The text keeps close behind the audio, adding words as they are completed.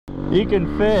you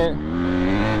can fit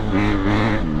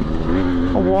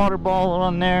a water bottle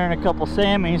on there and a couple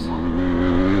Sammies.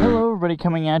 Hello everybody,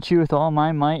 coming at you with all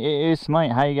my might. It is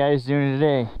Smite. How you guys doing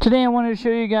today? Today I wanted to show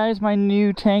you guys my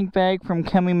new tank bag from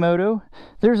Kemimoto.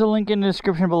 There's a link in the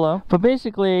description below. But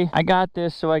basically, I got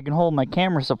this so I can hold my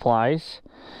camera supplies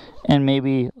and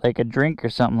maybe like a drink or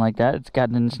something like that. It's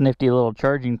got this nifty little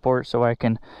charging port so I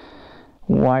can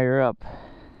wire up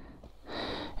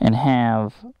and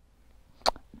have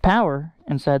power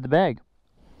inside the bag.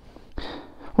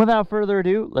 Without further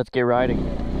ado, let's get riding.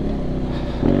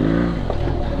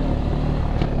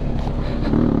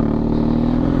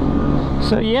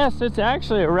 So yes, it's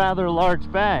actually a rather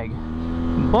large bag,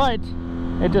 but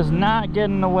it does not get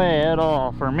in the way at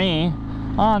all for me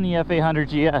on the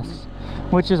F800GS,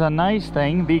 which is a nice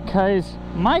thing because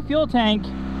my fuel tank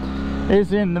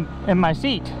is in my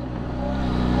seat.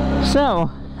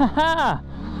 So, haha,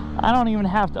 I don't even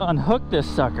have to unhook this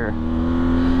sucker.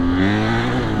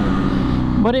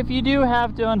 But if you do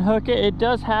have to unhook it, it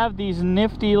does have these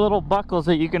nifty little buckles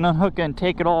that you can unhook and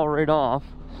take it all right off.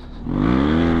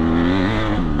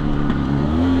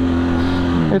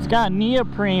 It's got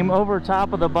neoprene over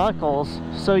top of the buckles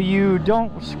so you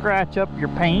don't scratch up your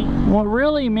paint. What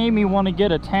really made me want to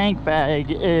get a tank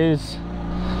bag is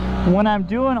when I'm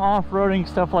doing off-roading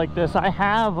stuff like this, I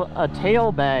have a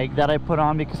tail bag that I put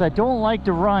on because I don't like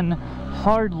to run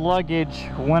hard luggage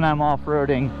when I'm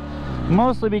off-roading.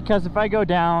 Mostly because if I go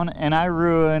down and I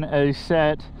ruin a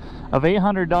set of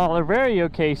 $800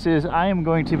 Vario cases, I am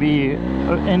going to be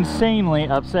insanely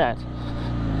upset.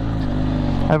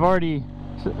 I've already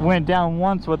went down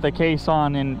once with the case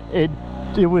on and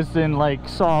it was in like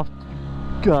soft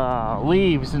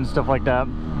leaves and stuff like that.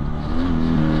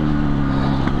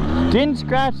 Didn't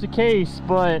scratch the case,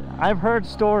 but I've heard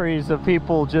stories of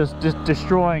people just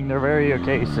destroying their Vario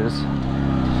cases.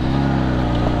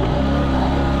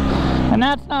 And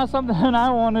that's not something I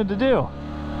wanted to do.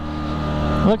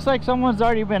 Looks like someone's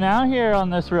already been out here on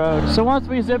this road. So once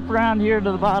we zip around here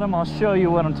to the bottom, I'll show you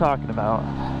what I'm talking about.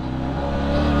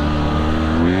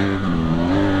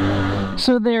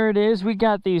 So there it is. We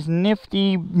got these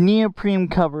nifty neoprene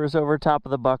covers over top of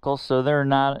the buckles, so they're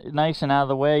not nice and out of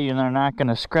the way and they're not going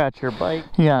to scratch your bike.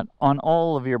 Yeah, on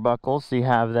all of your buckles, so you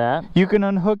have that. You can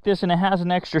unhook this and it has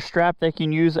an extra strap that you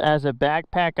can use as a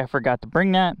backpack. I forgot to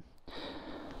bring that.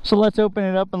 So let's open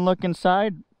it up and look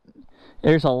inside.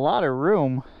 There's a lot of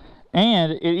room,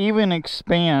 and it even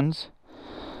expands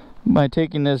by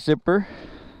taking this zipper,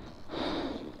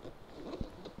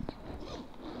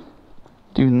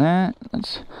 doing that.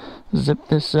 Let's zip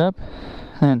this up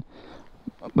and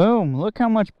boom, look how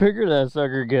much bigger that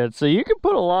sucker gets. So you can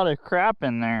put a lot of crap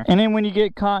in there. And then when you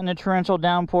get caught in a torrential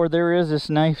downpour, there is this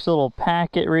nice little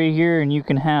packet right here, and you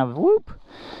can have, whoop,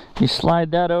 you slide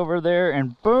that over there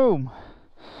and boom,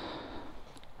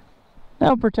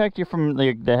 that'll protect you from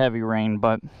the heavy rain.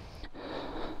 But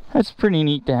that's pretty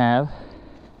neat to have,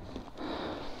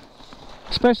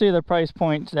 especially the price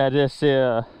point that this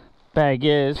bag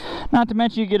is. Not to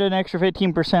mention you get an extra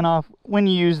 15% off when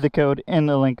you use the code in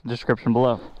the link in the description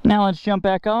below. Now let's jump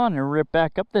back on and rip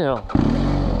back up the hill.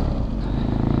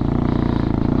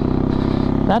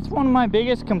 That's one of my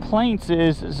biggest complaints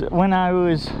is when I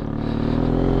was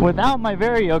without my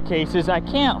Vario cases, I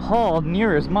can't haul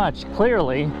near as much,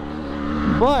 clearly.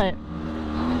 But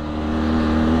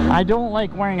I don't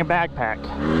like wearing a backpack,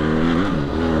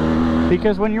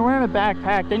 because when you're wearing a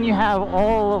backpack, then you have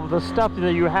all of the stuff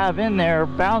that you have in there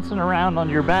bouncing around on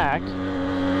your back,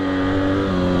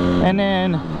 and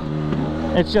then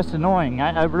it's just annoying.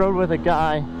 I rode with a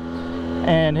guy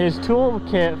and his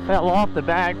toolkit fell off the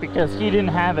back because he didn't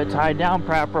have it tied down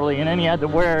properly, and then he had to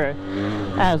wear it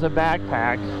as a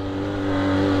backpack.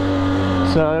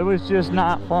 So it was just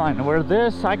not fun. Where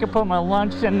this, I could put my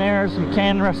lunch in there, some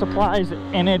camera supplies,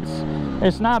 and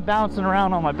it's not bouncing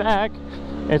around on my back.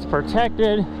 It's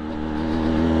protected.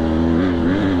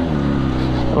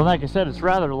 Well, like I said, it's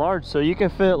rather large, so you can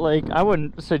fit, like, I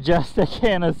wouldn't suggest a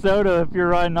can of soda if you're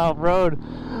riding off-road,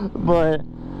 but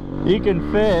you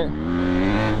can fit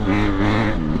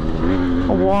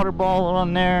a water bottle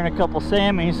on there and a couple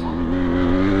Sammies,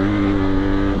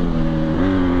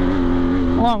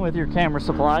 along with your camera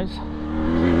supplies,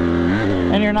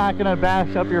 and you're not going to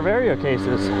bash up your Vario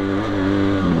cases.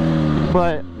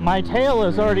 But my tail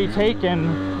is already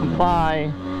taken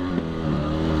by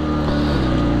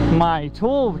my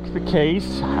tool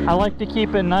case. I like to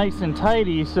keep it nice and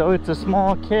tidy, so it's a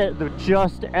small kit with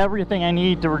just everything I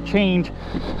need to change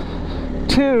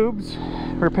tubes,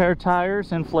 repair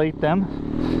tires, inflate them.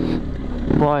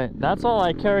 But that's all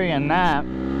I carry in that.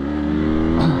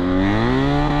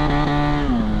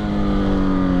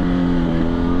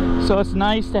 So it's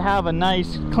nice to have a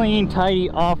nice, clean, tidy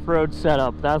off-road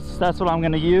setup. That's what I'm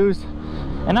gonna use.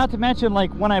 And not to mention,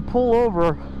 like, when I pull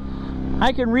over,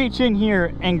 I can reach in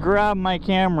here and grab my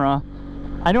camera.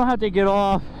 I don't have to get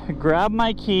off, grab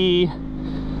my key,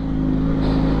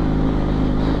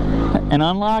 and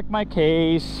unlock my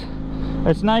case.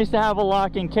 It's nice to have a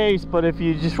lock-in case, but if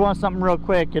you just want something real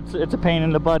quick, it's a pain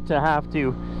in the butt to have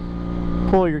to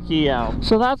pull your key out.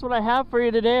 So that's what I have for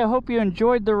you today. I hope you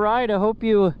enjoyed the ride. I hope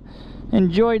you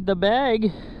enjoyed the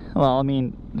bag. Well, I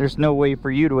mean, there's no way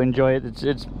for you to enjoy it.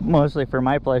 It's mostly for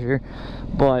my pleasure.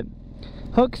 But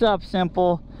hooks up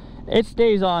simple. It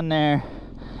stays on there.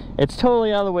 It's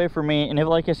totally out of the way for me. And if,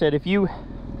 like I said, if you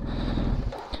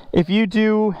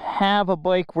do have a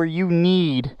bike where you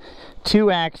need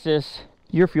to access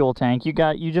your fuel tank,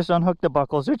 you just unhook the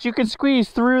buckles, which you can squeeze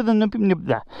through the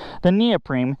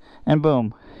neoprene, and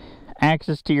boom,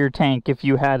 access to your tank if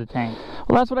you had a tank.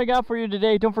 Well, that's what I got for you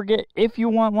today. Don't forget, if you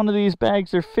want one of these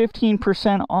bags, they're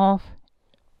 15% off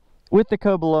with the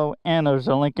code below, and there's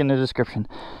a link in the description.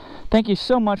 Thank you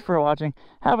so much for watching.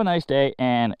 Have a nice day,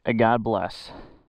 and God bless.